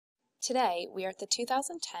Today, we are at the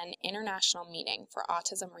 2010 International Meeting for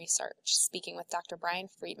Autism Research, speaking with Dr. Brian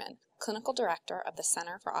Freedman, Clinical Director of the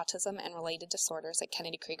Center for Autism and Related Disorders at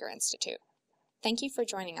Kennedy Krieger Institute. Thank you for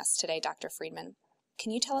joining us today, Dr. Freedman.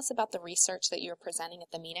 Can you tell us about the research that you are presenting at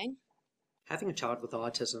the meeting? Having a child with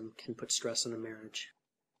autism can put stress on a marriage,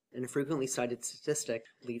 and a frequently cited statistic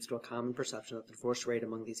leads to a common perception that the divorce rate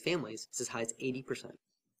among these families is as high as 80%.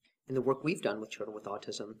 In the work we've done with children with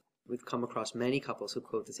autism, we've come across many couples who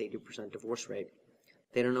quote this 80% divorce rate.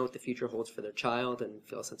 They don't know what the future holds for their child and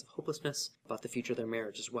feel a sense of hopelessness about the future of their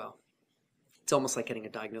marriage as well. It's almost like getting a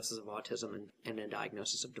diagnosis of autism and a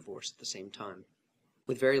diagnosis of divorce at the same time.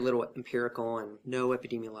 With very little empirical and no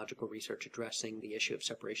epidemiological research addressing the issue of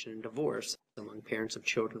separation and divorce among parents of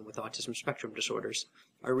children with autism spectrum disorders,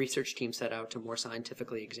 our research team set out to more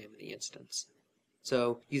scientifically examine the incidence.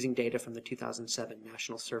 So, using data from the 2007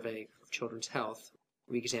 National Survey of Children's Health,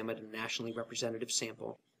 we examined a nationally representative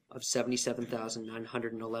sample of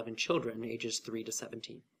 77,911 children ages 3 to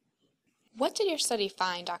 17. What did your study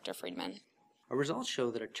find, Dr. Freedman? Our results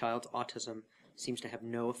show that a child's autism seems to have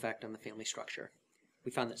no effect on the family structure.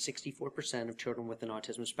 We found that 64% of children with an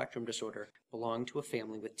autism spectrum disorder belong to a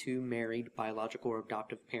family with two married biological or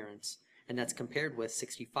adoptive parents, and that's compared with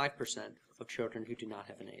 65% of children who do not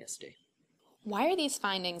have an ASD. Why are these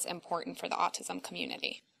findings important for the autism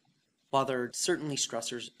community? While there are certainly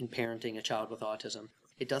stressors in parenting a child with autism,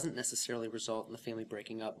 it doesn't necessarily result in the family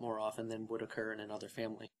breaking up more often than would occur in another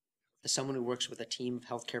family. As someone who works with a team of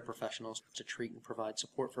healthcare professionals to treat and provide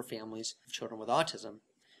support for families of children with autism,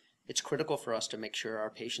 it's critical for us to make sure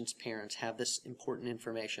our patients' parents have this important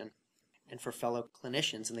information, and for fellow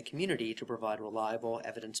clinicians in the community to provide reliable,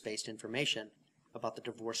 evidence-based information about the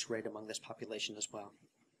divorce rate among this population as well.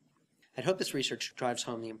 I hope this research drives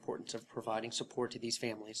home the importance of providing support to these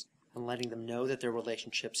families and letting them know that their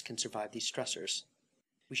relationships can survive these stressors.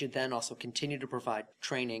 We should then also continue to provide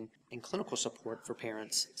training and clinical support for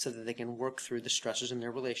parents so that they can work through the stressors in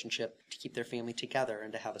their relationship to keep their family together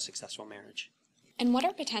and to have a successful marriage. And what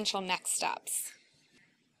are potential next steps?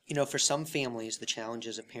 For some families, the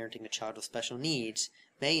challenges of parenting a child with special needs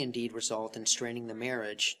may indeed result in straining the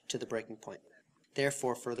marriage to the breaking point.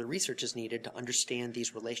 Therefore, further research is needed to understand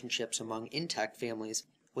these relationships among intact families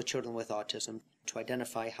with children with autism to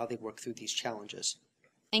identify how they work through these challenges.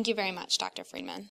 Thank you very much, Dr. Freedman.